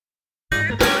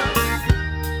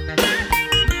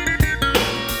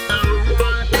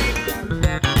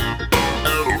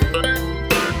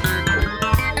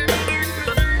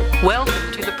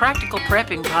Practical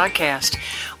Prepping Podcast.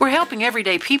 We're helping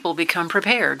everyday people become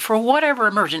prepared for whatever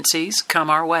emergencies come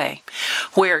our way.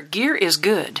 Where gear is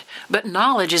good, but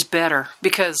knowledge is better,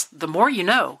 because the more you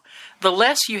know, the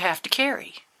less you have to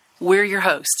carry. We're your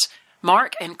hosts,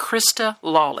 Mark and Krista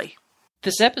Lawley.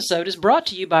 This episode is brought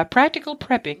to you by Practical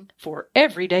Prepping for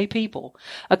Everyday People,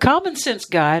 a common sense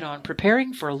guide on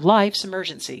preparing for life's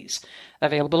emergencies.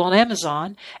 Available on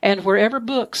Amazon and wherever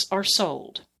books are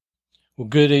sold. Well,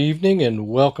 good evening and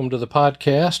welcome to the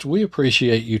podcast. We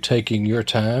appreciate you taking your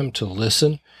time to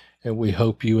listen, and we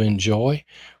hope you enjoy.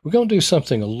 We're going to do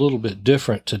something a little bit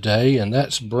different today, and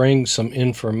that's bring some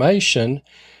information.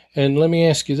 And let me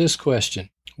ask you this question.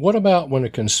 What about when a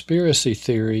conspiracy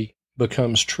theory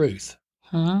becomes truth?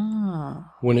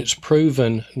 When it's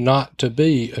proven not to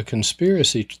be a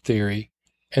conspiracy theory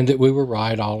and that we were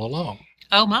right all along?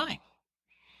 Oh, my.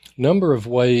 Number of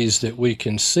ways that we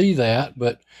can see that,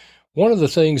 but one of the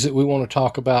things that we want to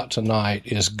talk about tonight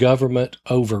is government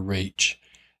overreach.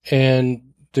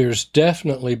 And there's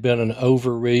definitely been an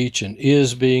overreach and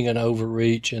is being an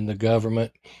overreach in the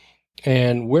government.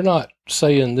 And we're not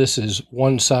saying this is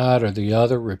one side or the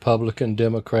other, Republican,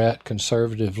 Democrat,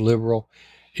 conservative, liberal.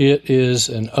 It is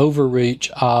an overreach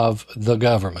of the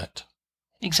government.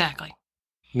 Exactly.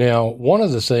 Now, one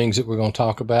of the things that we're going to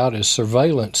talk about is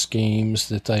surveillance schemes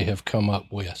that they have come up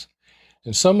with.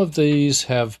 And some of these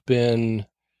have been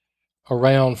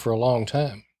around for a long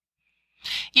time.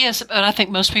 Yes, but I think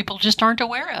most people just aren't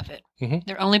aware of it. Mm-hmm.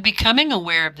 They're only becoming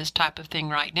aware of this type of thing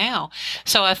right now.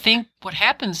 So I think what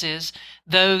happens is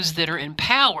those that are in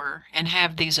power and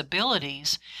have these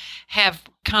abilities have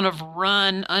kind of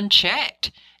run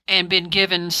unchecked and been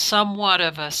given somewhat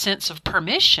of a sense of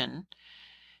permission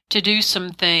to do some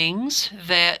things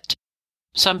that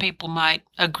some people might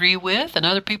agree with and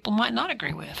other people might not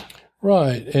agree with.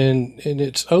 Right, and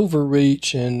it's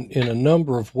overreach in a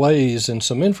number of ways, and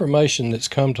some information that's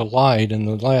come to light in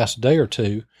the last day or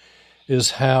two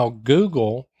is how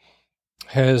Google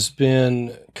has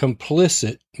been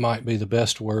complicit, might be the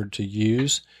best word to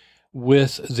use,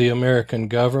 with the American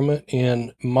government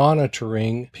in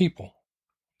monitoring people.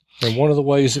 And one of the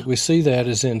ways that we see that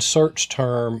is in search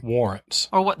term warrants.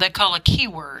 Or what they call a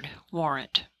keyword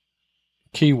warrant.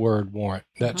 Keyword warrant,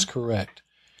 that's correct.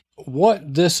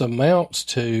 What this amounts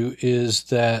to is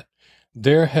that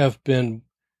there have been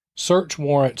search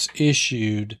warrants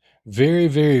issued very,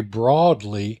 very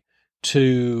broadly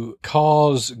to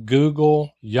cause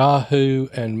Google, Yahoo,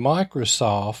 and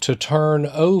Microsoft to turn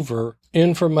over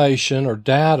information or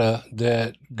data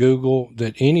that Google,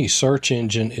 that any search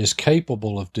engine is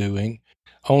capable of doing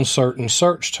on certain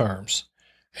search terms.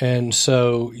 And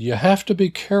so you have to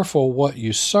be careful what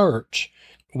you search.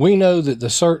 We know that the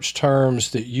search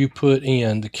terms that you put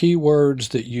in, the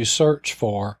keywords that you search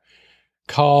for,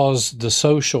 cause the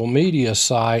social media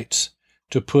sites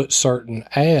to put certain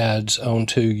ads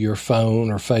onto your phone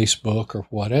or Facebook or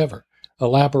whatever.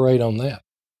 Elaborate on that.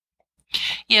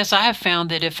 Yes, I have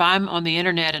found that if I'm on the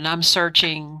internet and I'm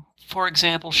searching, for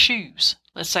example, shoes,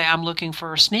 let's say I'm looking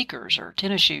for sneakers or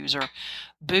tennis shoes or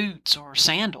boots or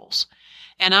sandals,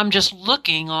 and I'm just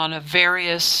looking on a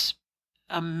various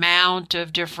amount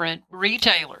of different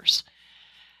retailers.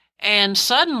 And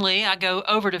suddenly I go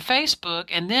over to Facebook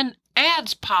and then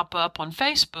ads pop up on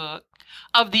Facebook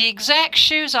of the exact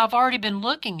shoes I've already been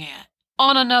looking at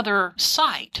on another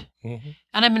site. Mm-hmm.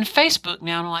 And I'm in Facebook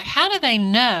now and I'm like, how do they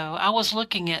know I was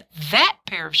looking at that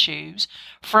pair of shoes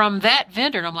from that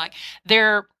vendor? And I'm like,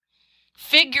 they're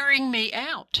figuring me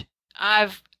out.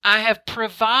 I have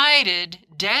provided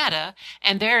data,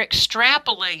 and they're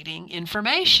extrapolating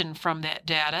information from that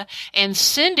data and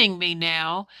sending me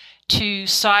now to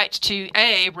sites to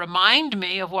A, remind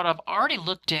me of what I've already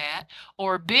looked at,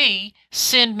 or B,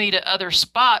 send me to other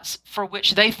spots for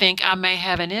which they think I may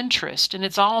have an interest. And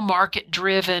it's all market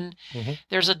driven. Mm-hmm.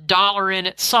 There's a dollar in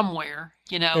it somewhere.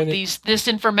 You know, this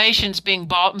information's being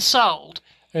bought and sold.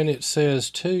 And it says,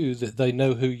 too, that they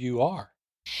know who you are.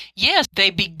 Yes, they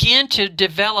begin to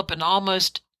develop an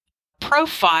almost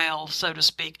profile, so to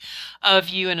speak, of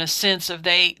you in a sense of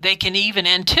they can even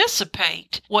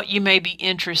anticipate what you may be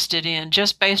interested in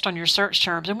just based on your search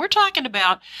terms. And we're talking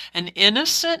about an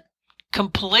innocent,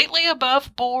 completely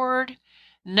above board,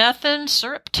 nothing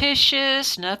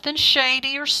surreptitious, nothing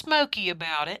shady or smoky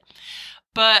about it.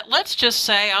 But let's just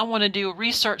say I want to do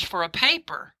research for a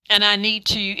paper and I need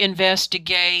to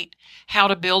investigate how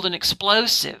to build an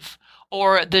explosive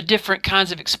or the different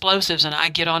kinds of explosives, and I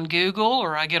get on Google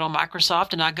or I get on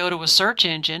Microsoft and I go to a search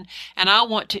engine and I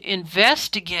want to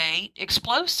investigate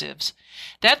explosives,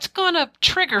 that's going to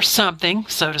trigger something,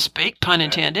 so to speak, pun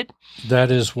intended.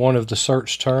 That is one of the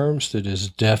search terms that is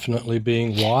definitely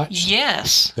being watched.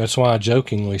 Yes. That's why I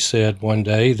jokingly said one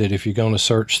day that if you're going to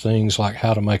search things like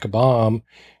how to make a bomb,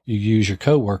 you use your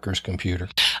coworker's computer.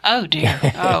 Oh, dear.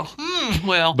 Oh,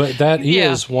 well. But that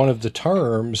is one of the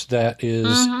terms that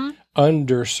is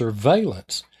under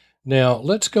surveillance. Now,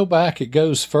 let's go back. It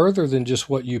goes further than just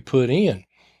what you put in.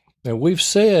 Now, we've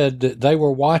said that they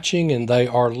were watching and they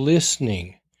are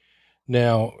listening.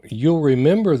 Now, you'll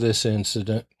remember this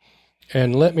incident,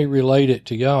 and let me relate it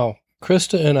to y'all.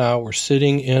 Krista and I were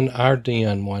sitting in our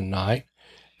den one night,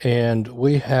 and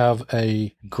we have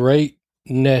a great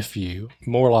nephew,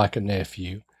 more like a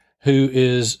nephew, who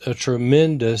is a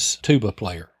tremendous tuba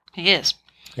player. He is.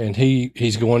 And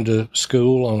he's going to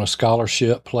school on a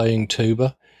scholarship playing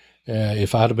tuba.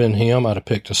 If I'd have been him, I'd have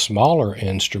picked a smaller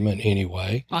instrument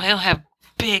anyway. Well, he'll have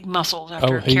big muscles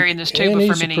after carrying this tuba for many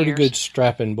years. And he's a pretty good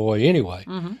strapping boy anyway.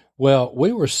 Mm-hmm. Well,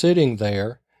 we were sitting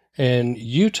there, and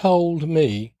you told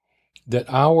me that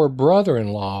our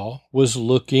brother-in-law was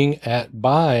looking at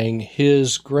buying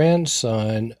his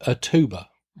grandson a tuba.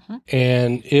 Mm-hmm.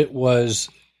 And it was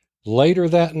later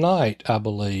that night, I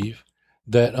believe,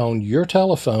 that on your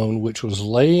telephone, which was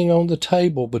laying on the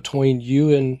table between you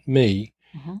and me,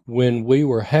 when we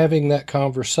were having that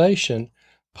conversation,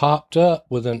 popped up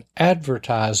with an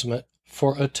advertisement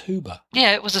for a tuba.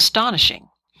 Yeah, it was astonishing.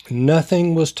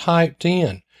 Nothing was typed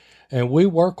in. And we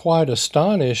were quite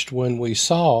astonished when we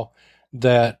saw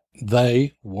that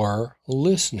they were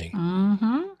listening.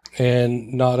 Mm-hmm.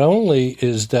 And not only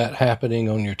is that happening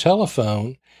on your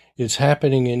telephone, it's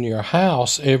happening in your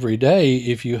house every day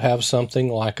if you have something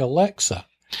like Alexa.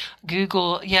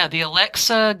 Google, the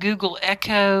Alexa, Google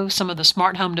Echo, some of the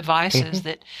smart home devices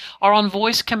that are on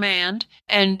voice command.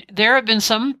 And there have been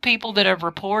some people that have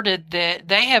reported that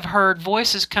they have heard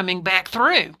voices coming back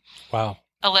through. Wow.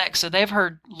 Alexa. They've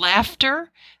heard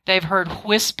laughter. They've heard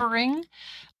whispering.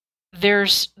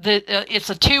 It's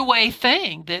a two-way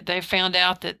thing that they found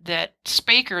out that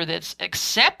speaker that's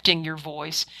accepting your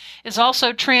voice is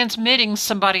also transmitting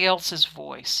somebody else's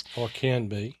voice. Or can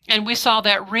be. And we saw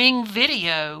that Ring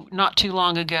video not too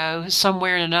long ago,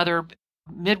 somewhere in another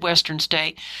Midwestern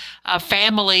state. A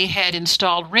family had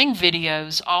installed Ring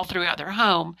videos all throughout their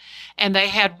home, and they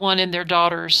had one in their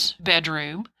daughter's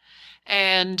bedroom.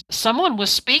 And someone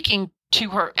was speaking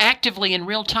to her actively in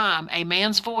real time. A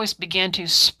man's voice began to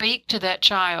speak to that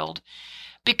child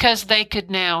because they could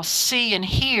now see and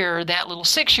hear that little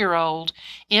 6-year-old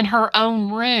in her own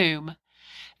room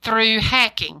through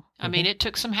hacking. I mean, it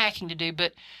took some hacking to do,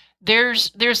 but there's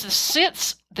the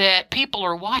sense that people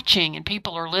are watching and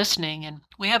people are listening. And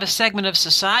we have a segment of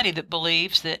society that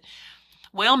believes that,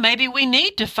 well, maybe we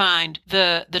need to find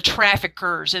the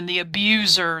traffickers and the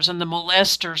abusers and the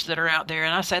molesters that are out there.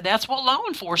 And I say that's what law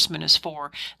enforcement is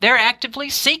for. They're actively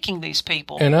seeking these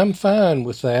people. And I'm fine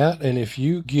with that. And if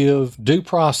you give due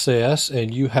process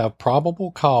and you have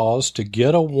probable cause to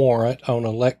get a warrant on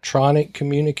electronic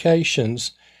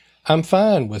communications, I'm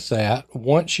fine with that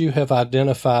once you have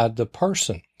identified the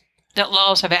person. That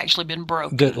laws have actually been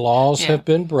broken. That laws have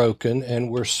been broken, and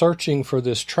we're searching for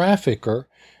this trafficker.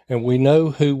 And we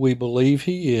know who we believe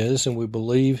he is, and we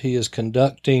believe he is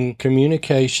conducting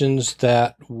communications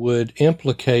that would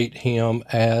implicate him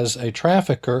as a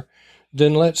trafficker,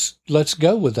 then let's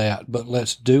go with that. But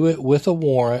let's do it with a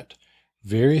warrant,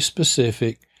 very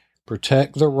specific,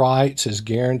 protect the rights as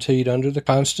guaranteed under the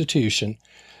Constitution,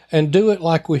 and do it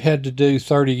like we had to do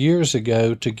 30 years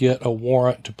ago to get a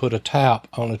warrant to put a tap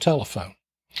on a telephone.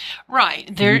 Right.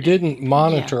 You didn't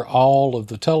monitor all of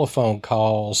the telephone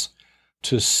calls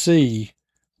to see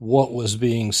what was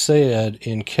being said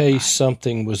in case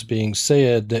something was being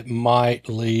said that might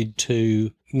lead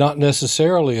to not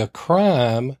necessarily a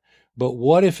crime, but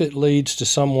what if it leads to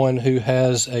someone who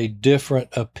has a different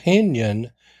opinion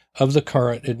of the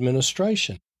current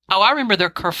administration? Oh, I remember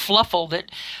the kerfluffle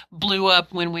that blew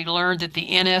up when we learned that the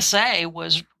NSA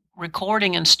was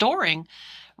recording and storing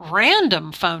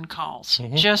random phone calls,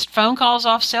 just phone calls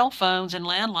off cell phones and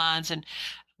landlines, and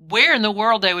where in the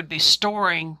world they would be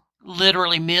storing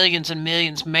literally millions and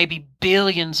millions, maybe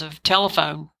billions of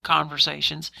telephone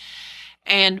conversations.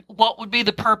 And what would be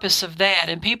the purpose of that?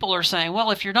 And people are saying,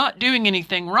 well, if you're not doing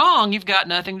anything wrong, you've got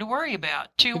nothing to worry about.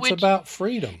 It's about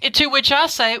freedom. To which I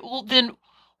say, well, then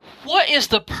what is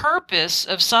the purpose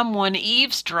of someone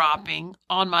eavesdropping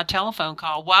on my telephone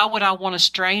call? Why would I want a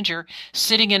stranger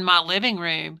sitting in my living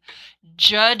room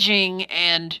judging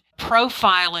and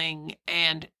profiling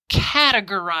and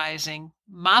categorizing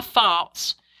my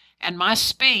thoughts and my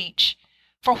speech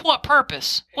for what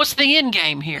purpose? What's the end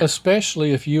game here?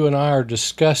 Especially if you and I are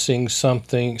discussing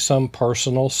some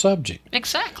personal subject.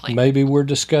 Exactly. Maybe we're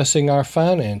discussing our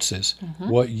finances,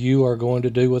 what you are going to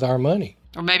do with our money.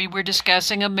 Or maybe we're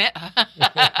discussing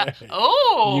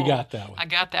Oh! You got that one. I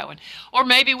got that one. Or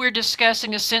maybe we're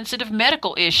discussing a sensitive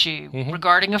medical issue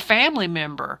regarding a family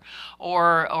member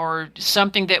or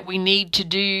something that we need to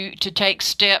do to take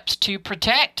steps to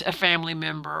protect a family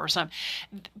member or something.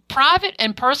 Private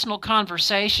and personal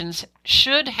conversations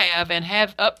should have and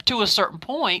have up to a certain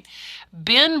point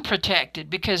been protected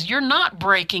because you're not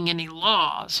breaking any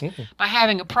laws by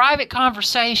having a private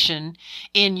conversation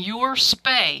in your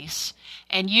space.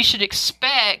 And you should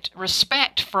expect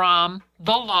respect from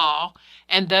the law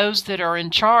and those that are in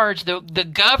charge,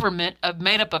 the government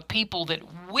made up of people that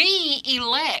we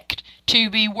elect to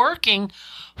be working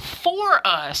for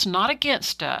us, not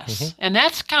against us. And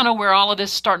that's kind of where all of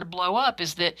this is starting to blow up,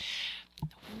 is that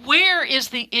where is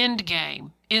the end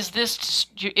game? Is this,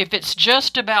 if it's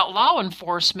just about law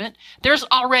enforcement, there's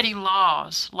already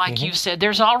laws, like you said.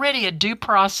 There's already a due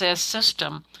process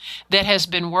system that has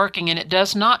been working, and it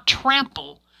does not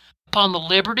trample upon the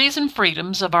liberties and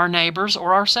freedoms of our neighbors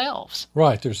or ourselves.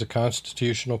 Right. There's a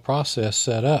constitutional process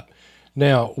set up.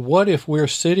 Now, what if we're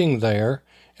sitting there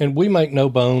and we make no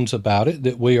bones about it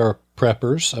that we are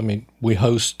preppers? I mean, we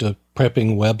host a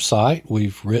prepping website.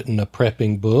 We've written a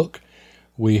prepping book.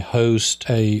 We host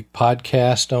a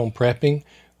podcast on prepping.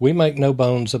 We make no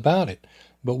bones about it.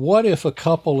 But what if a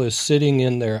couple is sitting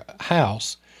in their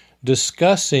house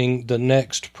discussing the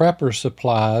next prepper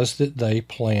supplies that they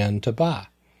plan to buy?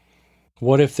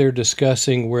 What if they're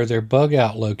discussing where their bug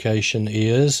out location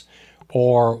is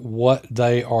or what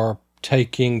they are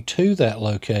taking to that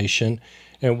location?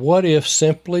 And what if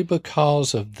simply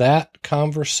because of that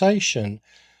conversation,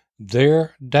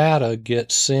 their data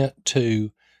gets sent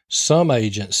to some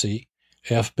agency,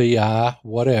 FBI,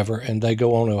 whatever, and they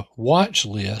go on a watch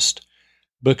list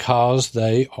because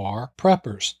they are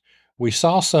preppers? We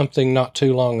saw something not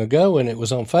too long ago, and it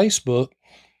was on Facebook,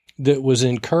 that was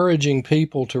encouraging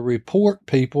people to report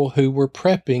people who were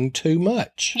prepping too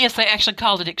much. Yes, they actually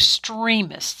called it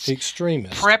extremists.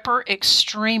 Extremists. Prepper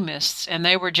extremists, and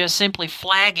they were just simply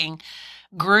flagging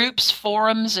groups,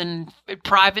 forums, and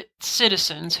private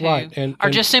citizens who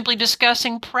are just simply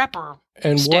discussing prepper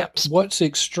steps. What's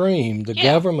extreme? The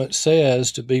government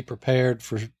says to be prepared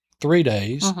for 3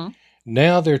 days.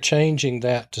 Now they're changing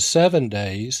that to 7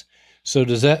 days. So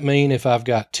does that mean if I've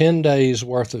got 10 days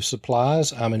worth of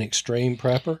supplies, I'm an extreme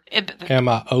prepper? Am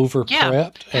I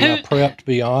over-prepped? Am I prepped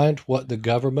beyond what the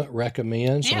government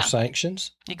recommends or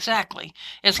sanctions? Exactly.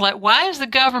 It's like, why is the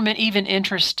government even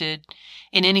interested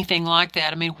in anything like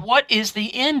that? I mean, what is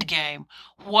the end game?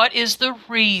 What is the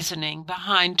reasoning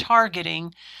behind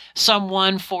targeting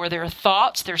someone for their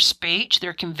thoughts, their speech,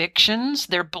 their convictions,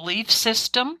 their belief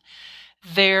system,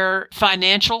 their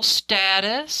financial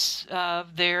status,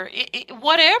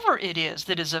 whatever it is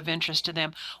that is of interest to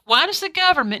them? Why does the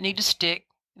government need to stick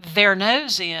their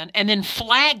nose in and then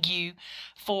flag you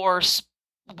for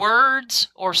words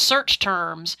or search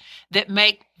terms that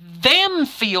make them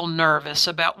feel nervous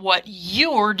about what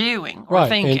you're doing or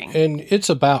thinking? And it's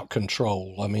about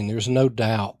control. I mean, there's no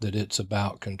doubt that it's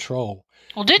about control.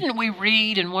 Well, didn't we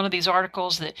read in one of these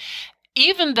articles that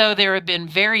even though there have been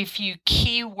very few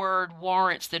keyword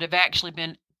warrants that have actually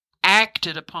been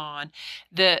acted upon,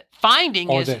 the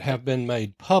finding is that have been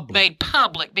made public. Made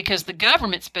public because the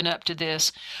government's been up to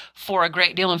this for a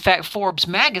great deal. In fact, Forbes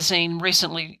magazine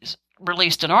recently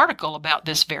released an article about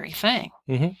this very thing.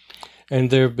 And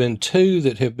there have been 2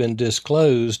 that have been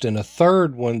disclosed and a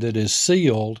third one that is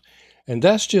sealed, and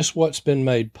that's just what's been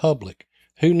made public.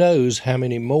 Who knows how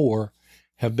many more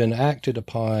have been acted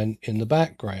upon in the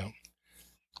background?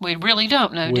 We really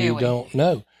don't know, do we? We don't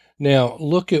know. Now,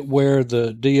 look at where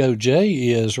the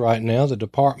DOJ is right now, the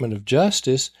Department of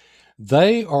Justice.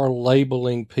 They are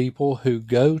labeling people who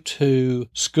go to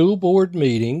school board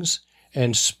meetings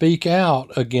and speak out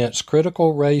against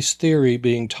critical race theory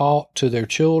being taught to their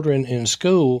children in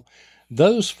school.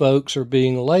 Those folks are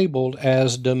being labeled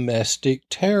as domestic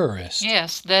terrorists.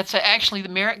 Yes, that's actually the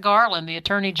Merrick Garland, the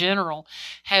Attorney General,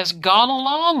 has gone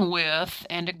along with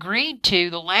and agreed to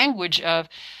the language of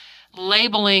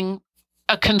labeling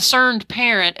a concerned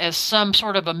parent as some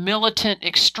sort of a militant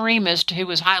extremist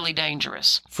who is highly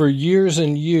dangerous. For years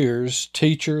and years,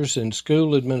 teachers and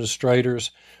school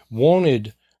administrators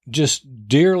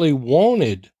dearly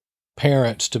wanted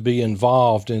parents to be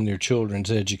involved in their children's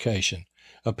education.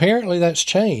 Apparently that's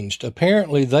changed.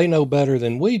 Apparently they know better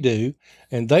than we do,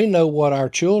 and they know what our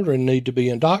children need to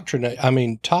be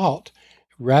taught,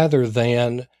 rather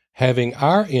than having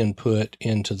our input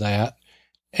into that.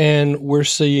 And we're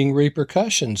seeing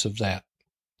repercussions of that.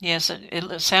 Yes,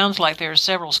 it sounds like there are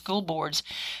several school boards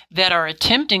that are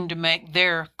attempting to make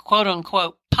their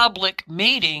quote-unquote public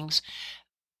meetings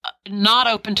not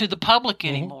open to the public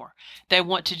anymore. They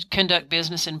want to conduct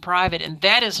business in private, and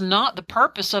that is not the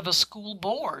purpose of a school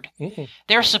board.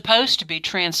 They're supposed to be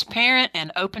transparent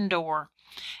and open door,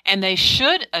 and they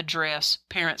should address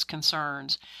parents'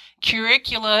 concerns.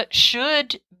 Curricula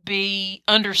should be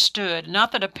understood.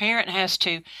 Not that a parent has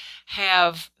to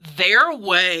have their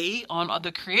way on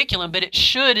the curriculum, but it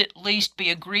should at least be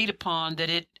agreed upon that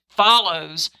it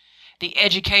follows the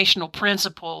educational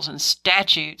principles and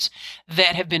statutes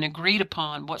that have been agreed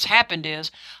upon. What's happened is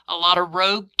a lot of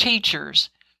rogue teachers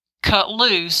cut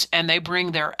loose, and they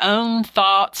bring their own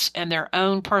thoughts and their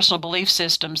own personal belief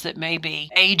systems that may be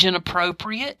age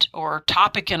inappropriate or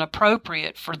topic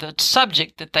inappropriate for the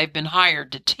subject that they've been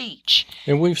hired to teach.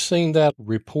 And we've seen that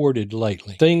reported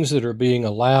lately. Things that are being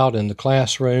allowed in the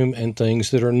classroom and things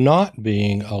that are not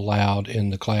being allowed in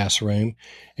the classroom.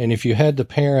 And if you had the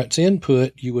parents'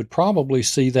 input, you would probably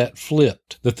see that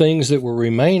flipped. The things that were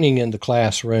remaining in the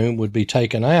classroom would be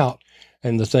taken out,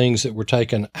 and the things that were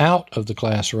taken out of the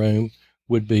classroom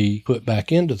would be put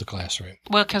back into the classroom.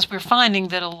 Well, because we're finding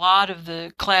that a lot of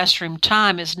the classroom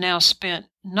time is now spent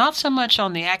not so much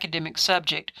on the academic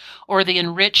subject or the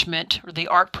enrichment or the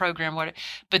art program,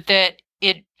 but that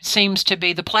it seems to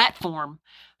be the platform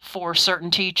for certain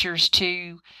teachers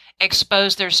to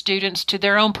expose their students to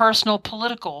their own personal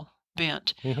political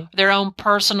bent, their own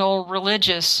personal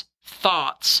religious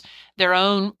thoughts, their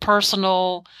own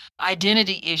personal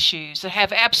identity issues that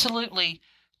have absolutely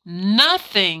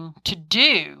nothing to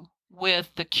do with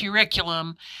the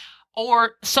curriculum,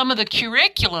 or some of the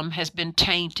curriculum has been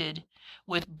tainted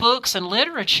with books and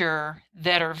literature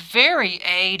that are very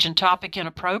age and topic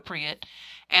inappropriate.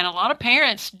 And a lot of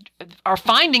parents are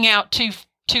finding out too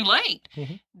late.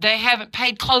 They haven't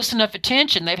paid close enough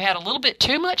attention. They've had a little bit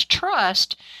too much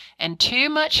trust and too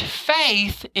much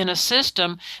faith in a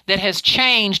system that has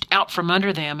changed out from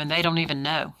under them, and they don't even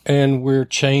know. And we're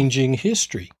changing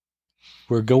history.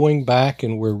 We're going back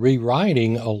and we're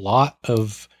rewriting a lot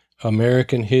of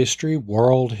American history,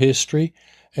 world history,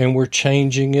 and we're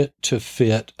changing it to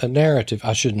fit a narrative.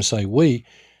 I shouldn't say we,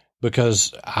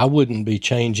 because I wouldn't be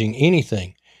changing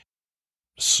anything.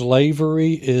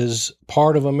 Slavery is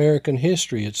part of American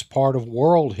history. It's part of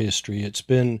world history. It's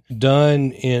been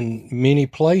done in many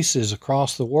places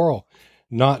across the world.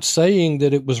 Not saying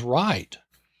that it was right.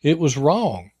 It was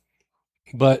wrong.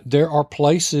 But there are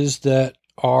places that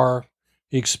are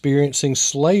experiencing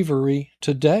slavery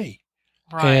today.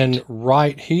 Right. And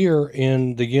right here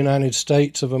in the United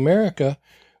States of America,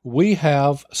 we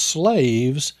have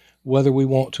slaves, whether we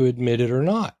want to admit it or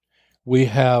not. We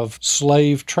have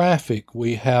slave traffic.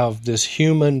 We have this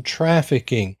human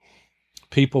trafficking,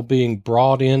 people being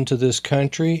brought into this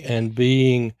country and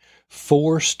being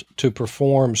forced to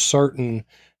perform certain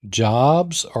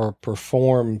jobs or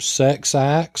perform sex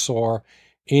acts or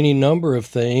any number of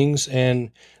things, and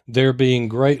they're being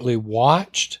greatly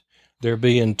watched. They're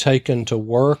being taken to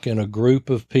work in a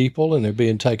group of people, and they're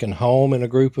being taken home in a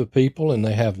group of people, and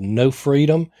they have no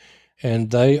freedom, and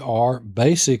they are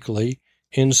basically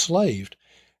enslaved.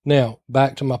 Now,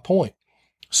 back to my point.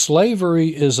 Slavery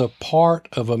is a part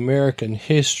of American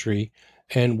history,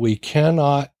 and we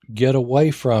cannot get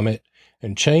away from it,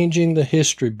 and changing the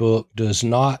history book does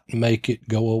not make it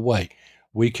go away.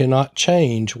 We cannot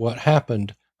change what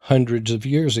happened hundreds of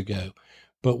years ago,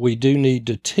 but we do need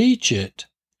to teach it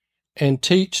and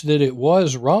teach that it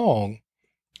was wrong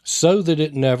so that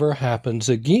it never happens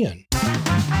again.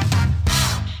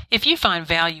 If you find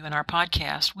value in our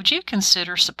podcast, would you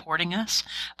consider supporting us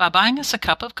by buying us a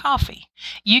cup of coffee?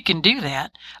 You can do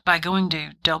that by going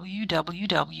to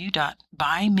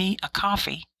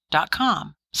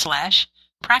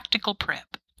www.buymeacoffee.com/practicalprep.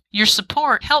 Your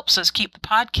support helps us keep the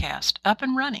podcast up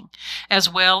and running, as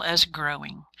well as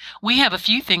growing. We have a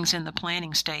few things in the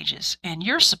planning stages, and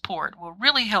your support will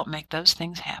really help make those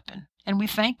things happen. And we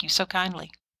thank you so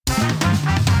kindly.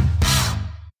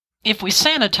 If we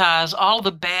sanitize all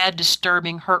the bad,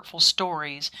 disturbing, hurtful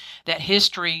stories that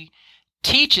history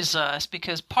teaches us,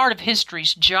 because part of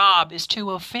history's job is to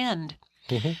offend.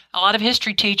 A lot of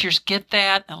history teachers get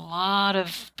that. A lot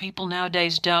of people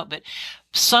nowadays don't. But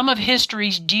some of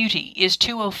history's duty is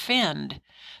to offend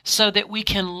so that we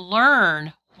can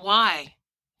learn why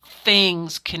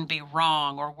things can be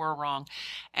wrong or were wrong.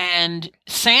 And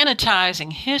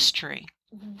sanitizing history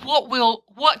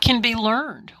what can be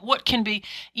learned? What can be,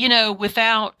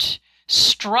 without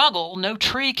struggle, no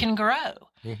tree can grow.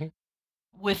 Mm-hmm.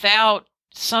 Without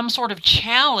some sort of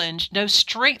challenge, no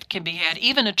strength can be had.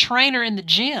 Even a trainer in the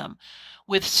gym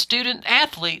with student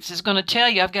athletes is going to tell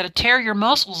you, I've got to tear your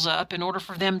muscles up in order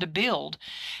for them to build.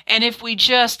 And if we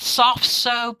just soft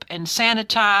soap and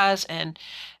sanitize and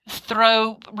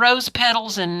throw rose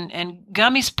petals and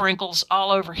gummy sprinkles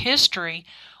all over history,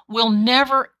 we'll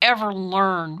never, ever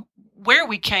learn where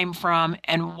we came from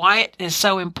and why it is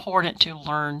so important to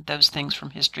learn those things from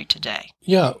history today.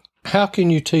 Yeah. How can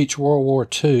you teach World War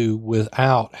II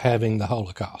without having the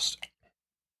Holocaust?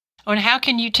 And how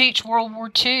can you teach World War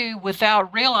II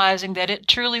without realizing that it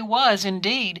truly was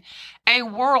indeed a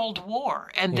world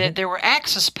war and that there were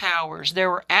Axis powers, there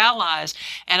were allies.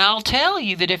 And I'll tell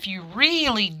you that if you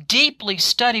really deeply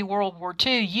study World War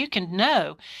II, you can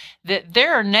know that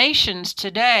there are nations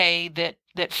today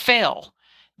that fell,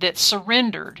 that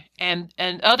surrendered, and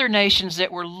other nations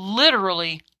that were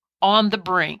literally on the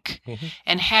brink.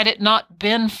 And had it not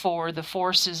been for the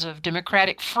forces of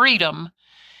democratic freedom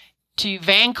to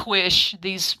vanquish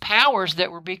these powers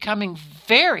that were becoming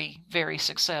very, very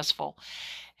successful,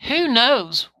 who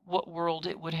knows what world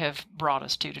it would have brought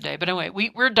us to today. But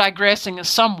anyway, we're digressing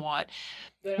somewhat.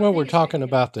 Well, we're talking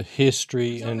about the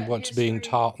history and what's being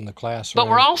taught in the classroom. But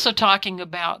we're also talking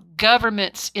about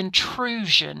government's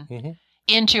intrusion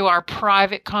into our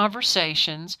private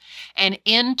conversations and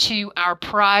into our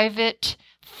private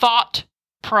thought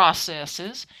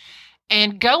processes,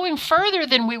 and going further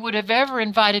than we would have ever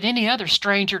invited any other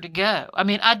stranger to go. I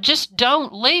mean, I just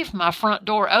don't leave my front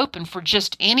door open for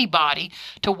just anybody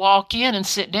to walk in and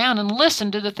sit down and listen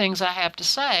to the things I have to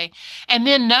say, and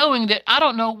then knowing that I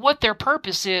don't know what their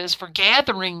purpose is for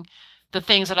gathering the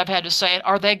things that I've had to say.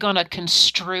 Are they going to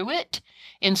construe it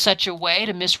in such a way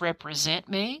to misrepresent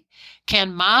me?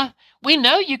 We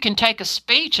know you can take a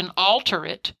speech and alter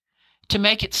it to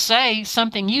make it say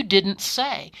something you didn't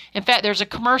say. In fact, there's a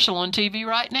commercial on TV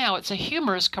right now. It's a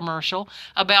humorous commercial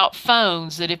about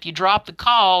phones that if you drop the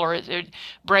call or it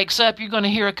breaks up, you're going to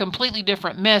hear a completely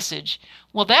different message.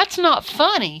 Well, that's not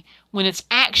funny when it's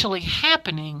actually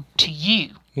happening to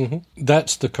you.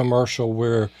 That's the commercial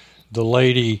where the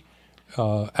lady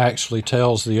actually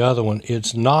tells the other one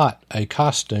it's not a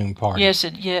costume party. Yes,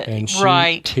 and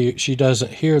she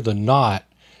doesn't hear the not,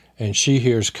 and she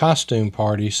hears costume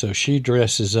party, so she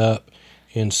dresses up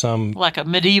in some like a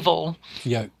medieval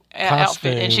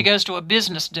outfit, and she goes to a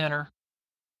business dinner.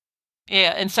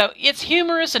 Yeah, and so it's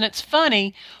humorous and it's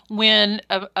funny when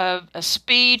a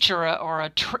speech or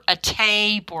a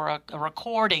tape or a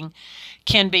recording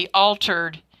can be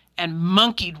altered and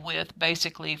monkeyed with,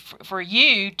 basically, for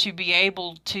you to be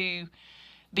able to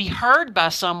be heard by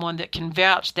someone that can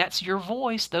vouch, that's your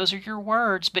voice, those are your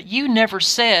words, but you never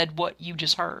said what you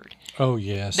just heard. Oh,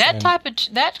 yes. That type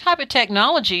of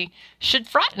technology should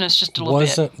frighten us just a little bit.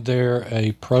 Wasn't there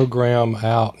a program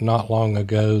out not long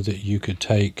ago that you could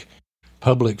take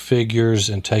public figures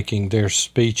and taking their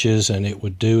speeches and it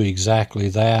would do exactly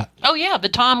that? Oh yeah, the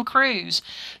Tom Cruise.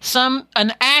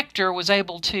 An actor was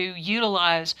able to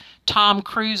utilize Tom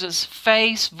Cruise's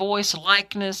face, voice,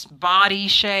 likeness, body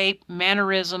shape,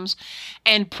 mannerisms,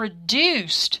 and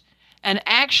produced an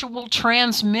actual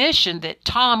transmission that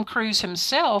Tom Cruise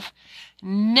himself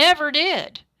never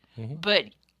did. But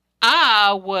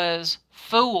I was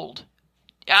fooled.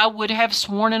 I would have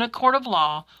sworn in a court of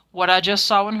law what I just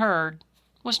saw and heard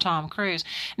was Tom Cruise.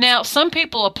 Now, some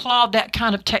people applaud that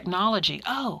kind of technology.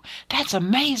 Oh, that's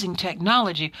amazing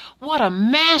technology. What a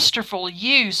masterful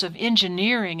use of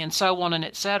engineering and so on and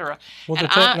et cetera. Well, the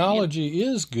technology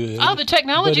is good. Oh, the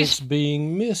technology, but it's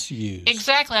being misused.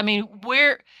 Exactly. I mean,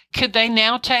 where could they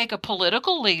now take a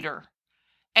political leader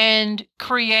and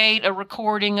create a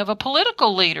recording of a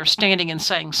political leader standing and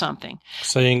saying something?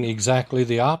 Saying exactly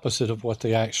the opposite of what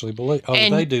they actually believe. Oh,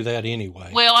 and they do that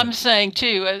anyway. Well, I'm saying,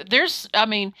 too,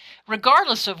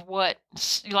 regardless of what,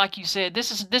 like you said, this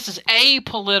is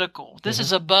apolitical. This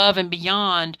is above and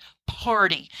beyond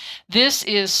party. This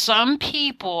is some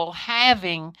people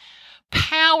having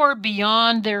power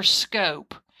beyond their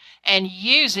scope and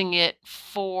using it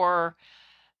for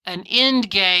an end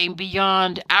game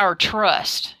beyond our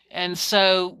trust. And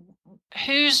so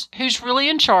who's really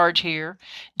in charge here?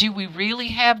 Do we really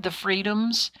have the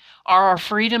freedoms? Are our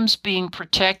freedoms being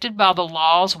protected by the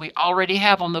laws we already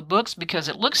have on the books? Because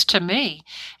it looks to me,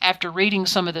 after reading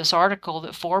some of this article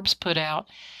that Forbes put out,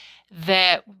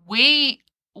 that we're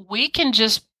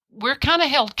kind of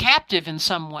held captive in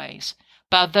some ways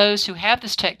by those who have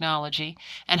this technology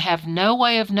and have no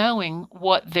way of knowing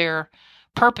what their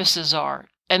purposes are.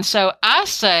 And so I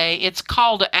say it's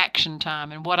call to action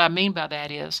time. And what I mean by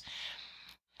that is,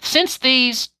 since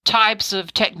these types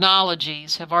of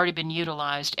technologies have already been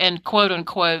utilized and quote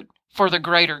unquote for the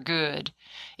greater good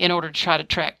in order to try to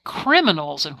track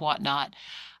criminals and whatnot,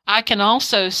 I can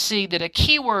also see that a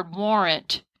keyword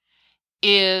warrant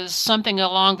is something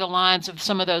along the lines of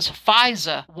some of those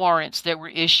FISA warrants that were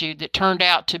issued that turned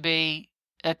out to be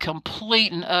a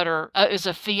complete and utter, is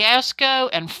a fiasco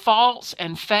and false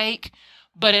and fake,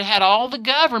 but it had all the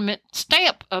government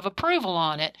stamp of approval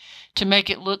on it to make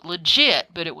it look legit,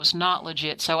 but it was not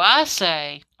legit. So I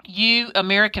say, you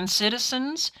American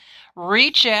citizens,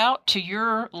 reach out to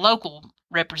your local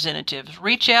representatives,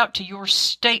 reach out to your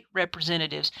state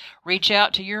representatives, reach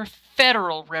out to your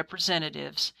federal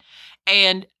representatives,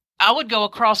 and I would go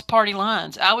across party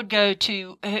lines. I would go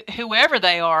to whoever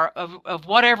they are of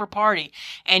whatever party,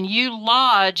 and you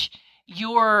lodge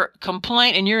your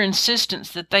complaint and your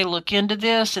insistence that they look into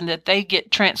this and that they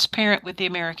get transparent with the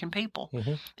American people.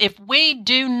 Mm-hmm. If we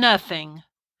do nothing,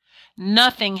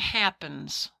 nothing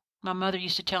happens. My mother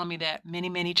used to tell me that many,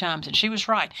 many times, and she was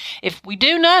right. If we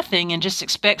do nothing and just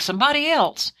expect somebody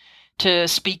else to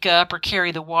speak up or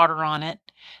carry the water on it,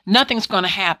 nothing's going to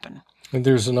happen. And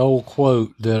there's an old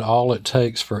quote that all it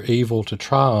takes for evil to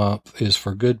triumph is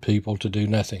for good people to do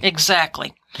nothing.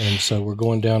 Exactly. And so we're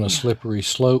going down a slippery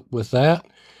slope with that.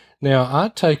 Now, I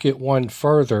take it one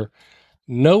further,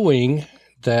 knowing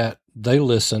that they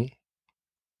listen,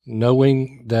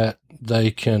 knowing that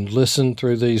they can listen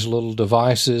through these little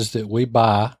devices that we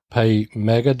buy, pay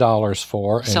mega dollars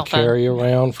for, and carry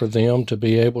around for them to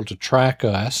be able to track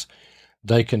us.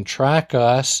 They can track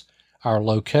us, our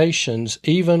locations,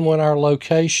 even when our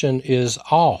location is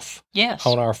off. Yes.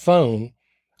 On our phone.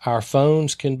 Our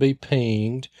phones can be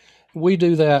pinged. We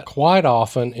do that quite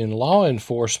often in law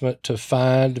enforcement to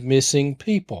find missing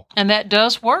people. And that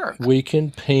does work. We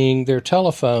can ping their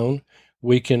telephone.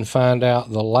 We can find out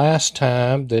the last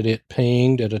time that it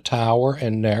pinged at a tower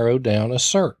and narrow down a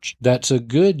search. That's a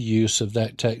good use of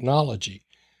that technology.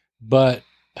 But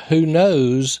who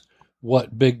knows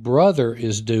what Big Brother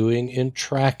is doing in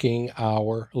tracking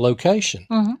our location?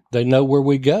 Mm-hmm. They know where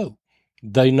we go.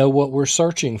 They know what we're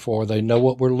searching for. They know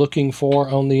what we're looking for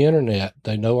on the internet.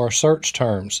 They know our search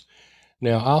terms.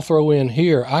 Now, I'll throw in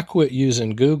here, I quit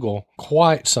using Google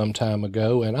quite some time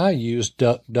ago, and I use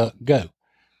DuckDuckGo.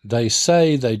 They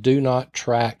say they do not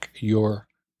track your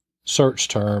search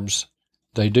terms.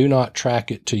 They do not track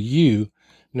it to you.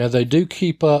 Now, they do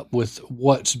keep up with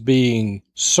what's being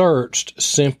searched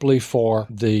simply for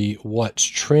the what's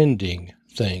trending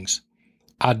things.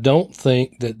 I don't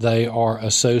think that they are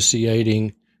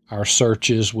associating our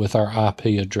searches with our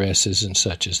IP addresses and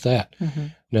such as that. Mm-hmm.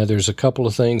 Now, there's a couple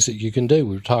of things that you can do.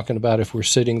 We were talking about if we're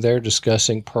sitting there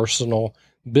discussing personal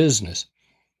business.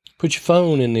 Put your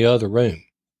phone in the other room.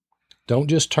 Don't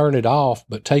just turn it off,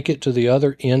 but take it to the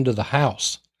other end of the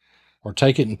house. Or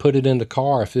take it and put it in the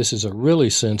car. If this is a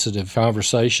really sensitive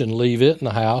conversation, leave it in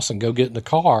the house and go get in the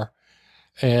car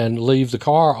and leave the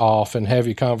car off and have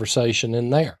your conversation in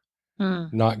there.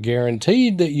 Not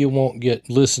guaranteed that you won't get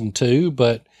listened to,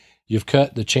 but you've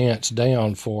cut the chance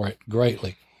down for it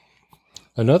greatly.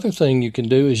 Another thing you can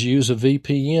do is use a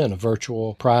VPN, a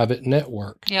virtual private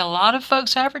network. Yeah, a lot of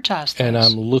folks advertise those. And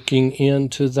I'm looking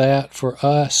into that for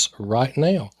us right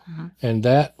now. Mm-hmm. And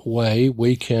that way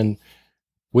we can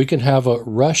have a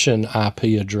Russian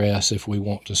IP address if we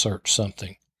want to search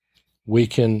something. We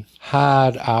can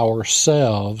hide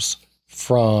ourselves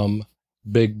from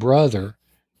Big Brother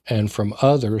and from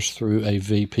others through a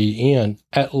VPN,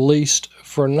 at least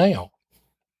for now.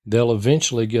 They'll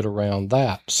eventually get around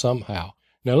that somehow.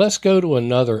 Now let's go to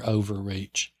another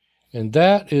overreach, and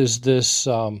that is this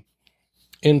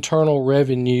Internal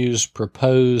Revenue's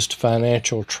proposed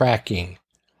financial tracking.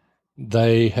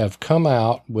 They have come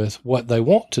out with what they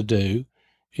want to do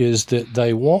is that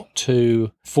they want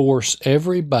to force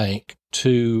every bank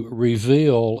to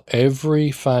reveal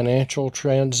every financial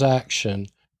transaction.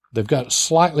 They've got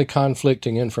slightly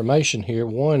conflicting information here.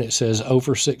 One, it says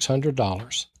over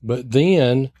 $600. But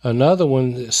then another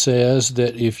one that says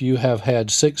that if you have had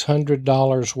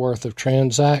 $600 worth of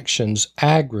transactions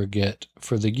aggregate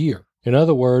for the year. In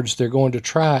other words, they're going to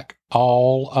track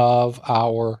all of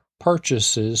our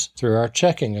purchases through our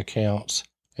checking accounts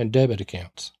and debit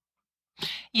accounts.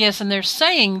 Yes, and they're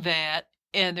saying that,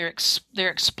 and they're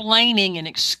explaining and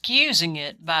excusing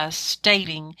it by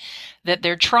stating that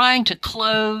they're trying to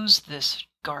close this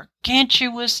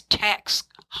gargantuous tax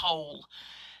hole,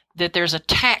 that there's a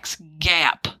tax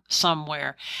gap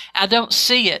somewhere. I don't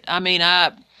see it. I mean,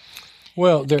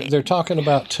 Well, they're talking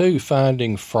about, too,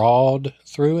 finding fraud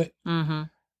through it. Mm-hmm.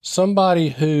 somebody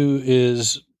who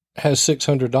has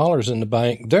 $600 in the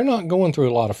bank, they're not going through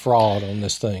a lot of fraud on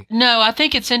this thing. No, I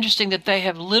think it's interesting that they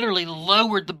have literally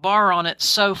lowered the bar on it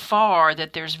so far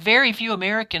that there's very few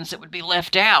Americans that would be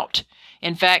left out.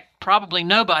 In fact, probably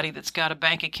nobody that's got a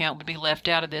bank account would be left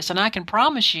out of this. And I can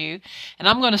promise you, and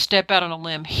I'm going to step out on a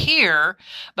limb here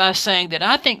by saying that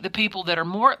I think the people that are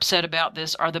more upset about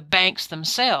this are the banks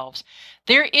themselves.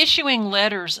 They're issuing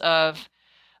letters of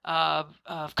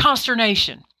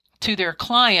consternation to their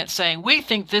clients saying, we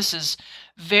think this is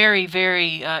very,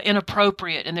 very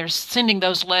inappropriate. And they're sending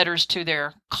those letters to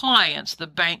their clients, the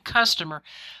bank customer.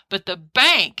 But the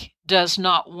bank does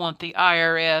not want the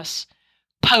IRS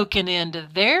poking into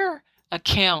their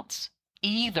accounts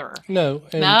either. No.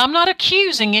 Now, I'm not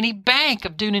accusing any bank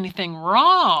of doing anything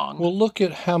wrong. Well, look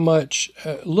at how much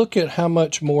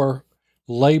more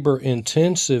labor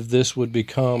intensive this would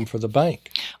become for the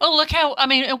bank. Oh, look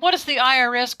what is the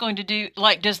IRS going to do?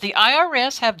 Like, does the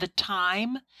IRS have the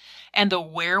time and the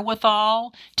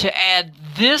wherewithal to add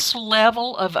this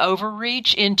level of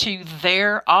overreach into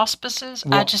their auspices?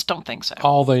 Well, I just don't think so.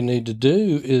 All they need to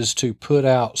do is to put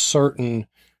out certain,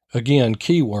 again,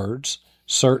 keywords,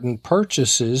 certain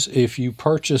purchases. If you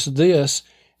purchase this,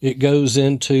 it goes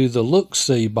into the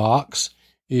look-see box.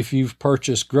 If you've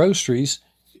purchased groceries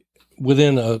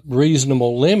within a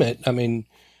reasonable limit, I mean,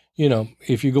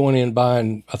 if you're going in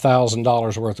buying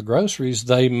 $1,000 worth of groceries,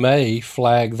 they may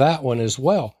flag that one as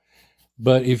well.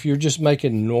 But if you're just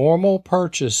making normal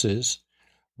purchases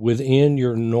within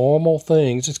your normal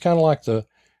things, it's kind of like the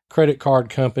credit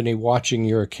card company watching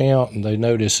your account, and they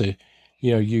notice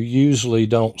you usually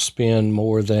don't spend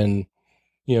more than,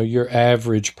 your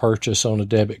average purchase on a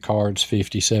debit card's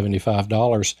 $50,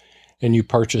 $75, and you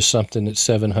purchase something that's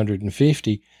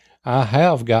 $750. I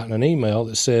have gotten an email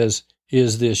that says,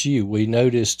 "Is this you? We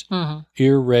noticed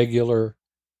irregular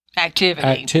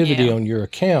activity on your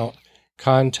account.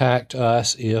 Contact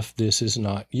us if this is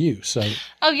not you." So,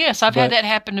 oh yes, I've had that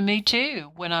happen to me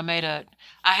too. When I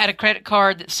had a credit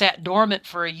card that sat dormant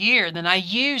for a year, then I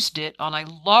used it on a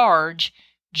large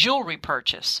jewelry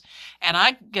purchase, and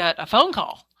I got a phone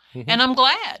call, and I'm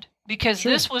glad because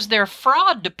this was their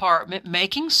fraud department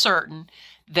making certain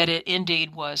that it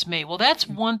indeed was me. Well, that's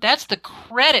the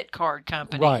credit card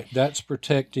company, right? That's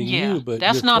protecting you, but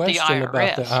that's not the IRS.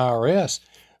 About the IRS.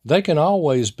 They can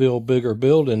always build bigger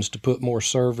buildings to put more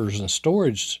servers and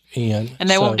storage in. And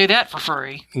they won't do that for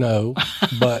free. No,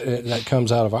 but that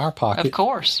comes out of our pocket. Of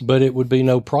course. But it would be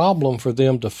no problem for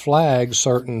them to flag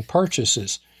certain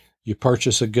purchases. You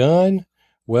purchase a gun,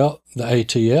 well, the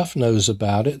ATF knows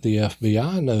about it. The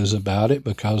FBI knows about it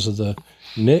because of the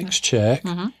NICS check.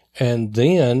 And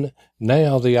then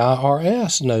now the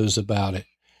IRS knows about it.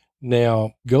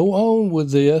 Now, go on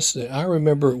with this. I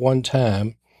remember at one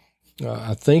time,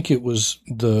 I think it was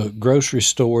the grocery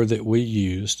store that we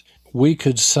used, we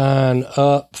could sign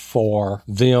up for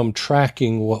them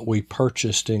tracking what we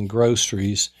purchased in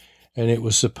groceries, and it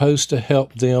was supposed to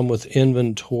help them with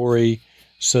inventory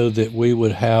so that we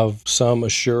would have some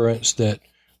assurance that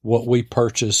what we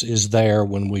purchase is there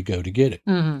when we go to get it.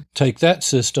 Take that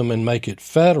system and make it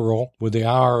federal with the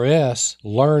IRS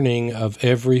learning of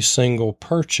every single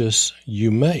purchase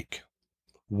you make.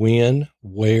 When,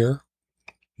 where.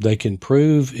 They can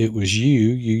prove it was you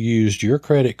used your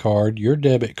credit card, your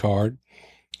debit card.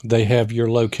 They have your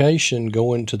location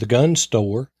going to the gun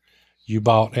store. You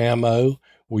bought ammo.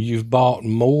 Well, you've bought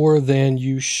more than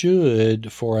you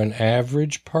should for an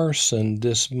average person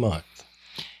this month.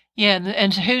 Yeah,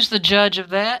 and who's the judge of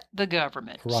that? The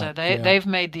government. Right, so they've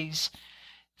made these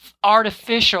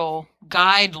artificial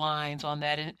guidelines on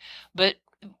that. But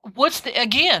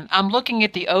again, I'm looking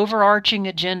at the overarching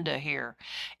agenda here.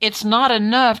 It's not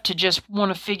enough to just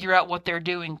want to figure out what they're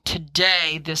doing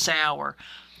today, this hour.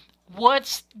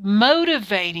 What's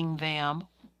motivating them?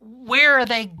 Where are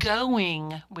they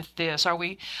going with this? Are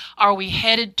we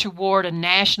headed toward a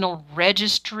national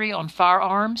registry on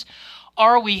firearms?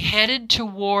 Are we headed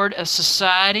toward a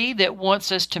society that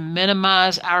wants us to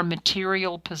minimize our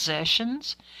material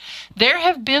possessions? There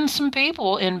have been some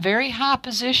people in very high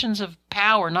positions of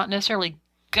power, not necessarily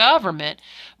government,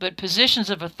 but positions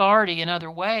of authority in other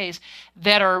ways,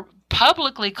 that are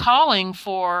publicly calling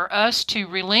for us to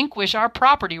relinquish our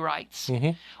property rights.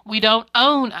 We don't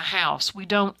own a house. We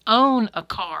don't own a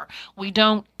car. We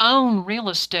don't own real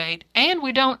estate. And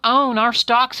we don't own our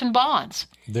stocks and bonds.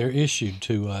 They're issued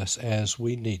to us as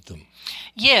we need them.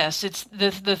 Yes, it's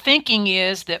the thinking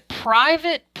is that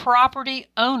private property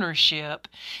ownership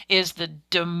is the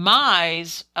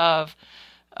demise of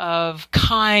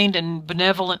kind and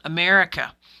benevolent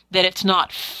America, that it's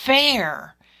not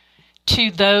fair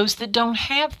to those that don't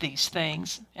have these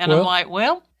things. And I'm Well, like,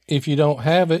 well, if you don't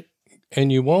have it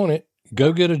and you want it,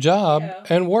 go get a job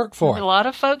and work for a it. lot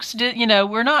of folks did,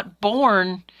 we're not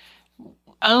born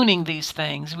owning these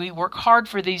things. We work hard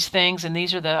for these things, and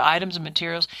these are the items and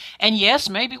materials. And yes,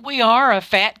 maybe we are a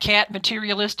fat cat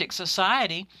materialistic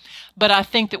society, but I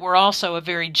think that we're also a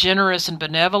very generous and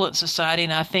benevolent society,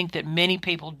 and I think that many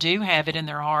people do have it in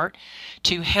their heart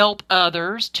to help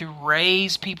others, to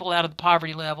raise people out of the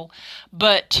poverty level.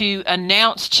 But to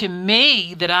announce to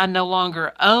me that I no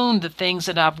longer own the things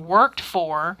that I've worked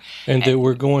for, And that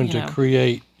we're going you to know.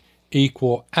 create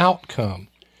equal outcome.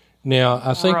 Now,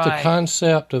 I think the Right.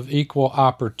 concept of equal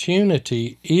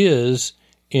opportunity is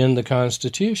in the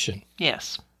Constitution,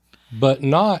 Yes. but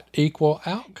not equal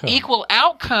outcome. Equal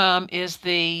outcome is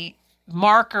the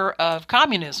marker of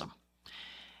communism.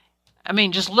 I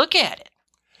mean, just look at it.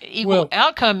 Equal Well-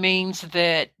 outcome means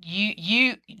that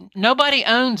you nobody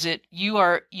owns it. You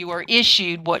are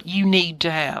issued what you need to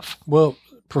have. Well,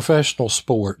 professional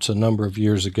sports a number of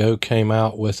years ago came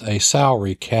out with a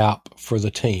salary cap for the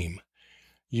team.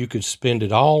 You could spend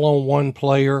it all on one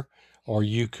player, or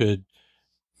you could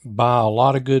buy a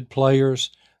lot of good players.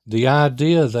 The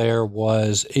idea there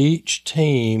was each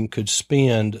team could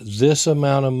spend this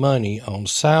amount of money on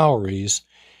salaries,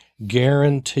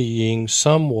 guaranteeing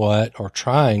somewhat or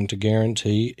trying to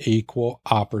guarantee equal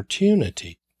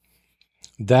opportunity.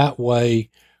 That way,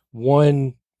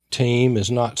 one team is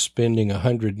not spending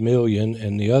 $100 million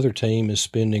and the other team is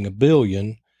spending $1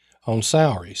 billion on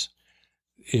salaries.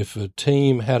 If a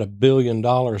team had $1 billion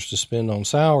to spend on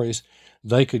salaries,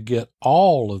 they could get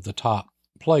all of the top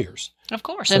players. Of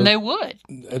course, So- and they would.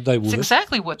 They It's would.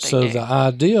 exactly what they So do. the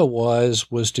idea was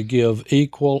to give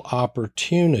equal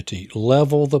opportunity,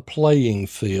 level the playing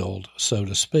field, so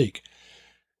to speak.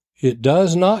 It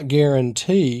does not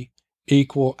guarantee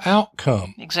equal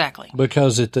outcome, Exactly.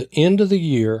 because at the end of the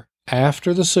year,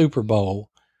 after the Super Bowl,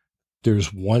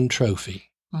 there's one trophy.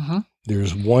 Hmm.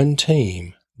 There's one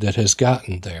team that has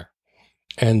gotten there,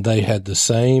 and they had the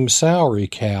same salary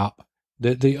cap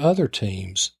that the other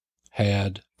teams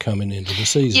had coming into the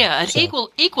season. Yeah, an So-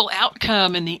 equal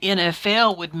outcome in the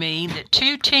NFL would mean that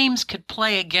two teams could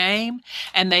play a game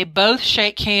and they both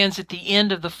shake hands at the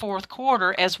end of the fourth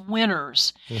quarter as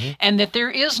winners, Mhm. and that there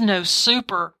is no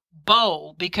Super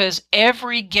Bowl because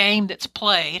every game that's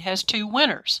played has two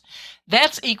winners.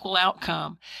 That's equal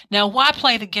outcome. Now, why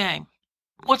play the game?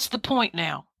 What's the point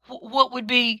now? What would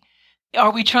be? Are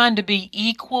we trying to be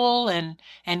equal and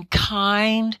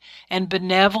kind and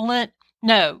benevolent?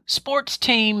 No, sports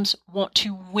teams want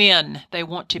to win. They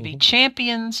want to be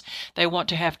champions. They want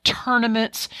to have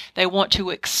tournaments. They want to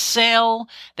excel.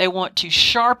 They want to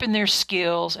sharpen their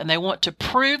skills, and they want to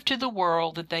prove to the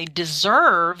world that they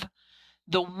deserve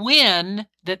the win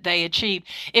that they achieve.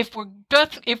 If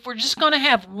we're just going to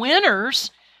have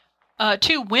winners,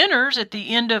 two winners at the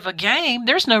end of a game,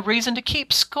 there's no reason to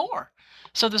keep score.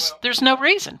 So there's no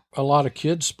reason. A lot of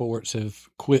kids' sports have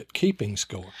quit keeping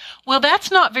score. Well, that's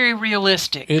not very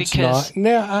realistic. It's because not.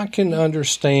 Now, I can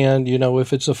understand,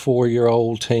 if it's a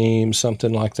 4-year-old team,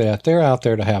 something like that, they're out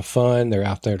there to have fun. They're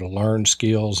out there to learn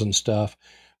skills and stuff.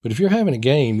 But if you're having a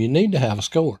game, you need to have a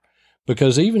score,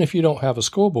 because even if you don't have a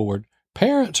scoreboard,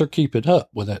 parents are keeping up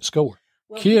with that score.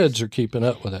 Kids are keeping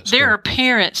up with that score. There are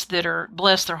parents that are,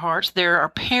 bless their hearts, there are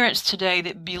parents today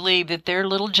that believe that their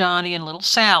little Johnny and little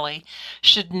Sally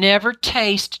should never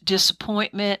taste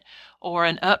disappointment or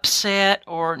an upset,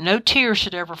 or no tears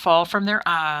should ever fall from their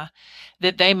eye,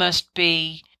 that they must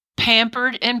be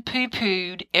pampered and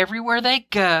poo-pooed everywhere they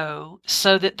go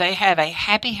so that they have a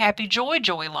happy, happy, joy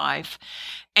life.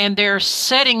 And they're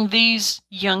setting these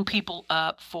young people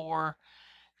up for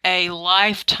a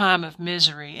lifetime of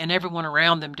misery, and everyone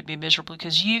around them to be miserable,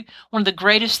 because one of the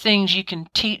greatest things you can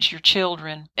teach your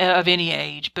children of any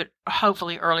age, but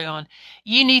hopefully early on,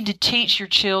 you need to teach your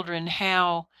children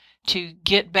how to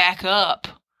get back up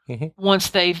Mhm.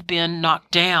 once they've been knocked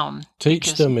down. Teach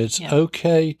because, them it's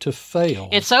okay to fail.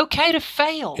 It's okay to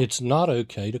fail. It's not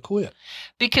okay to quit.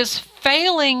 Because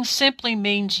failing simply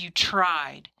means you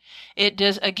tried. It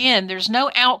does, again, there's no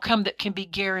outcome that can be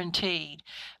guaranteed.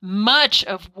 Much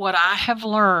of what I have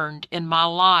learned in my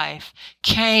life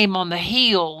came on the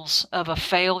heels of a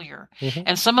failure. Mhm.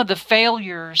 And some of the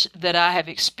failures that I have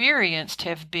experienced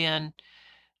have been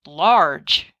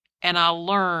large. And I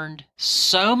learned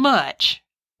so much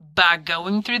by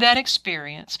going through that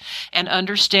experience and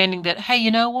understanding that, hey,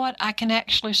 you know what? I can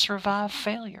actually survive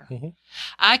failure. Mhm.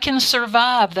 I can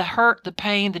survive the hurt, the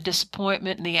pain, the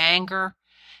disappointment, and the anger,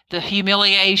 the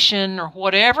humiliation, or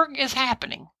whatever is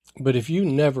happening. But if you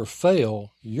never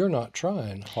fail, you're not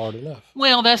trying hard enough.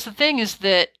 Well, that's the thing, is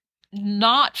that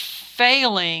not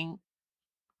failing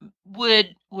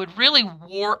would really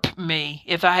warp me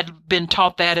if I had been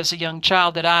taught that as a young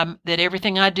child, that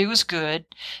everything I do is good,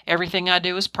 everything I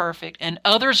do is perfect, and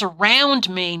others around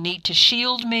me need to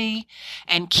shield me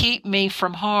and keep me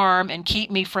from harm and keep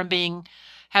me from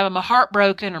having my heart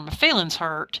broken or my feelings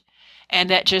hurt. And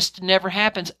that just never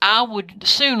happens. I would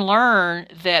soon learn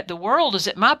that the world is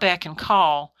at my beck and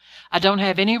call. I don't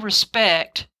have any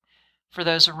respect for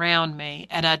those around me,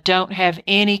 and I don't have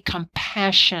any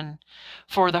compassion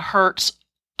for the hurts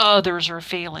others are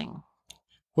feeling.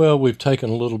 Well, we've taken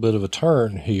a little bit of a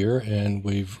turn here, and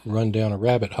we've run down a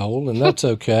rabbit hole, and that's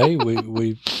okay.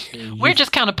 We're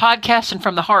just kind of podcasting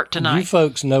from the heart tonight. You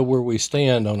folks know where we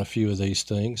stand on a few of these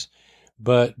things.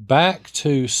 But back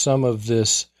to some of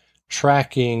this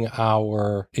tracking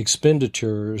our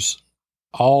expenditures,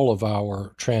 all of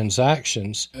our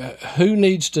transactions. Who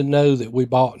needs to know that we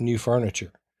bought new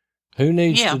furniture? Who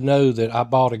needs to know that I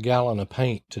bought a gallon of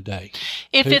paint today?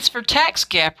 If it's for tax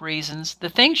gap reasons, the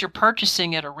things you're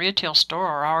purchasing at a retail store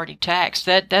are already taxed.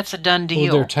 That's a done deal.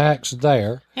 Well, they're taxed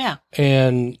there. Yeah.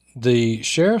 And the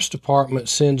sheriff's department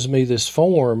sends me this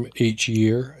form each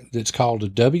year that's called a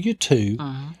W-2,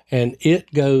 and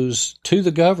it goes to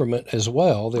the government as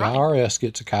well. The IRS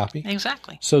gets a copy.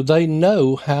 Exactly. So they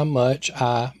know how much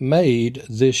I made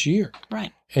this year.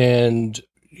 Right. And,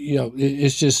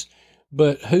 it's just,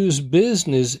 but whose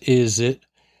business is it,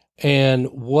 and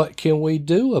what can we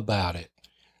do about it?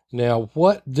 Now,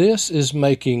 what this is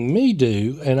making me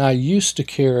do, and I used to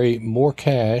carry more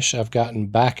cash. I've gotten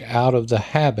back out of the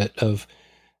habit of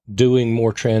doing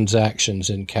more transactions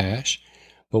in cash.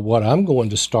 But what I'm going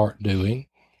to start doing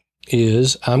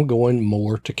is I'm going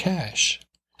more to cash.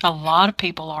 A lot of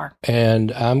people are.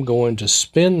 And I'm going to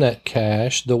spend that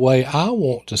cash the way I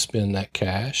want to spend that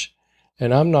cash.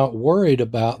 And I'm not worried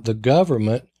about the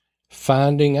government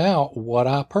finding out what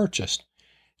I purchased.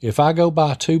 If I go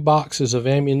buy 2 boxes of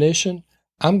ammunition,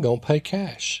 I'm going to pay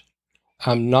cash.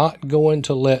 I'm not going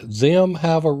to let them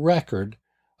have a record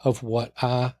of what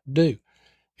I do.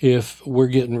 If we're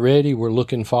getting ready, we're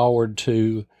looking forward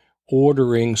to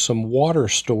ordering some water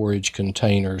storage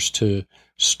containers to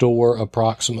store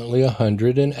approximately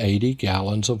 180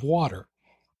 gallons of water.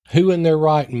 Who in their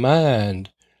right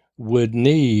mind would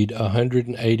need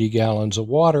 180 gallons of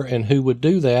water, and who would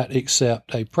do that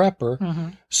except a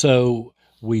prepper? So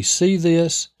we see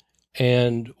this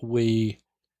and we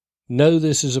know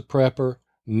this is a prepper.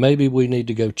 Maybe we need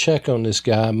to go check on this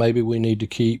guy. Maybe we need to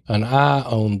keep an eye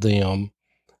on them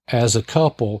as a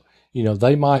couple.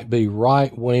 They might be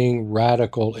right-wing,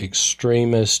 radical,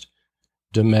 extremist,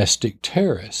 domestic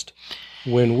terrorist.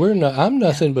 When I'm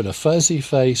nothing but a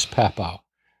fuzzy-faced papaw.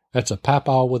 That's a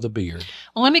papaw with a beard.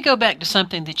 Well, let me go back to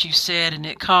something that you said, and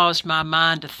it caused my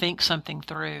mind to think something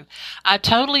through. I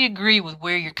totally agree with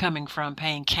where you're coming from,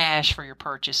 paying cash for your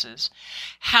purchases.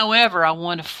 However, I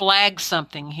want to flag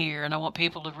something here, and I want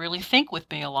people to really think with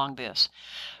me along this.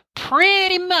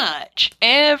 Pretty much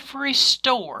every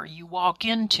store you walk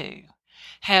into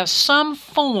has some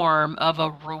form of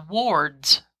a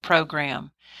rewards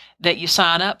program that you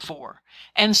sign up for.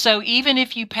 And so even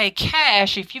if you pay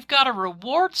cash, if you've got a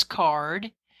rewards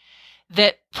card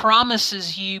that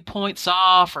promises you points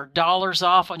off or dollars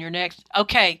off on your next,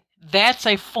 okay, that's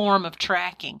a form of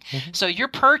tracking. So your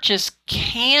purchase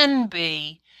can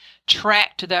be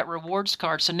tracked to that rewards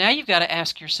card. So now you've got to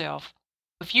ask yourself,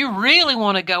 if you really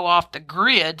want to go off the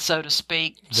grid, so to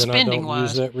speak,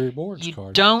 spending-wise,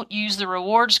 you don't use the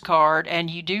rewards card, and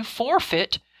you do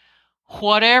forfeit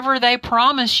whatever they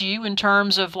promise you in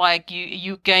terms of, like,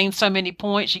 you gain so many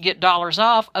points, you get dollars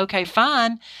off. Okay,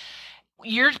 fine.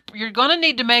 You're going to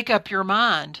need to make up your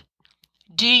mind.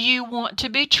 Do you want to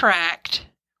be tracked,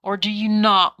 or do you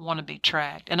not want to be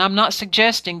tracked? And I'm not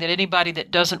suggesting that anybody that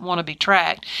doesn't want to be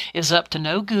tracked is up to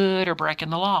no good or breaking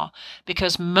the law,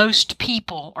 because most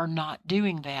people are not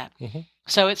doing that.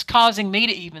 So it's causing me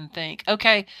to even think,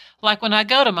 okay, like when I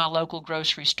go to my local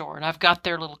grocery store and I've got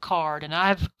their little card and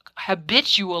I've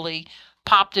habitually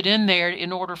popped it in there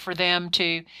in order for them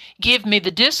to give me the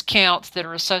discounts that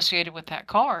are associated with that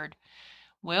card.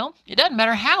 Well, it doesn't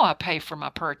matter how I pay for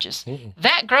my purchase.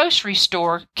 That grocery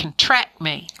store can track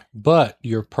me. But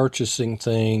you're purchasing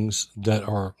things that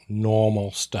are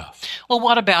normal stuff. Well,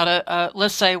 what about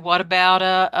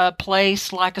a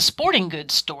place like a sporting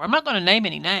goods store? I'm not going to name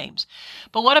any names.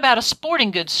 But what about a sporting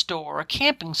goods store, a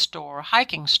camping store, a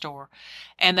hiking store?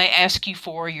 And they ask you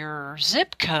for your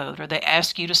zip code, or they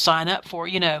ask you to sign up for,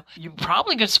 you're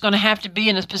probably just going to have to be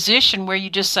in a position where you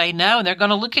just say no, and they're going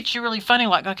to look at you really funny,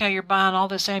 like, okay, you're buying all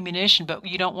this ammunition, but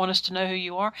you don't want us to know who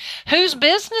you are? Whose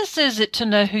business is it to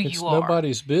know who you are? It's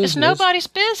nobody's business. It's nobody's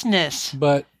business.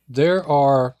 But there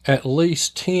are at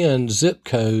least 10 zip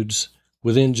codes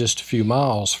within just a few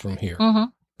miles from here. Mm-hmm.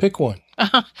 Pick one.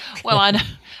 Well,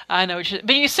 I know,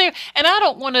 but you see, and I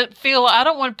don't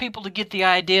want people to get the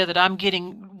idea that I'm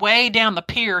getting way down the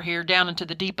pier here, down into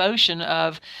the deep ocean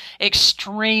of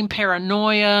extreme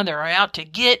paranoia. They're out to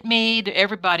get me.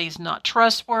 Everybody's not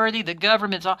trustworthy. The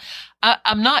government's all.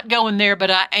 I'm not going there,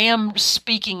 but I am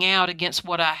speaking out against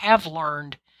what I have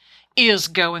learned is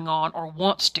going on or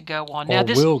wants to go on. Now,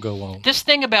 this will go on. This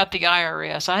thing about the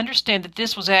IRS, I understand that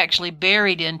this was actually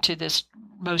buried into this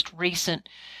most recent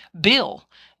bill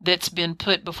that's been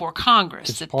put before Congress.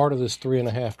 It's part of this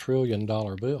 $3.5 trillion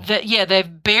bill.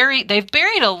 They've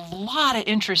buried a lot of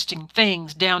interesting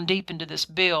things down deep into this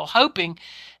bill, hoping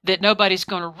that nobody's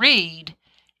going to read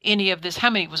any of this. How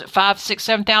many was it? 5, 6,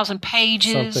 7,000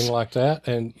 pages, something like that.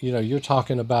 And you're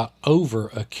talking about over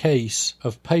a case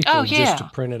of paper just to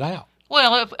print it out.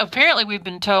 Well, apparently we've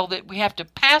been told that we have to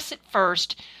pass it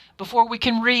first before we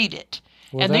can read it.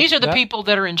 Well, and these are the people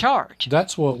that are in charge.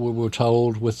 That's what we were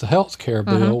told with the health care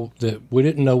bill, that we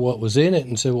didn't know what was in it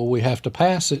and said, well, we have to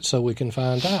pass it so we can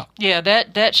find out. Yeah,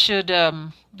 that should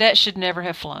never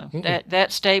have flown. Mm-mm.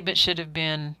 That statement should have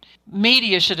been,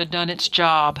 media should have done its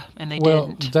job, and they didn't.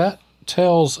 Well, that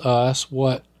tells us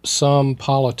what some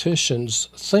politicians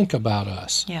think about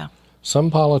us. Yeah.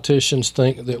 Some politicians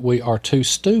think that we are too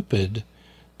stupid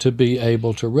to be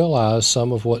able to realize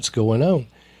some of what's going on.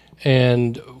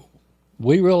 And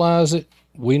we realize it.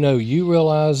 We know you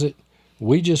realize it.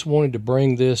 We just wanted to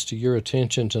bring this to your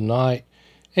attention tonight.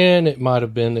 And it might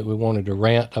have been that we wanted to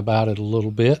rant about it a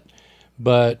little bit.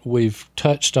 But we've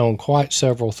touched on quite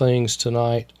several things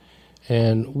tonight.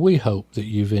 And we hope that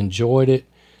you've enjoyed it.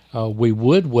 We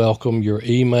would welcome your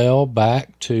email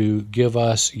back to give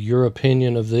us your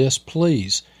opinion of this.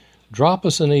 Please drop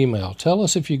us an email. Tell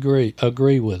us if you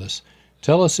agree with us.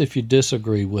 Tell us if you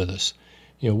disagree with us.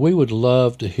 We would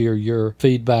love to hear your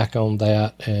feedback on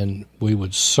that, and we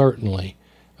would certainly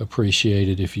appreciate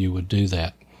it if you would do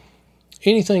that.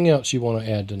 Anything else you want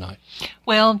to add tonight?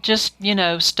 Well, just,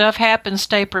 stuff happens,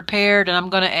 stay prepared, and I'm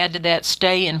going to add to that,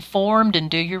 stay informed and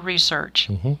do your research.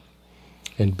 Mm-hmm.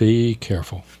 And be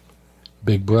careful.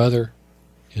 Big Brother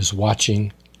is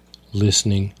watching,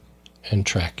 listening, and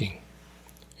tracking.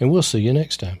 And we'll see you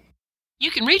next time.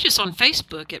 You can reach us on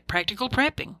Facebook at Practical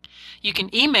Prepping. You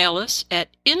can email us at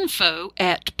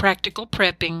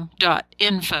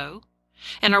info@practicalprepping.info.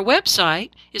 And our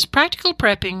website is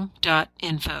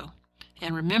practicalprepping.info.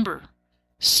 And remember,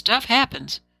 stuff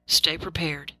happens. Stay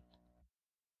prepared.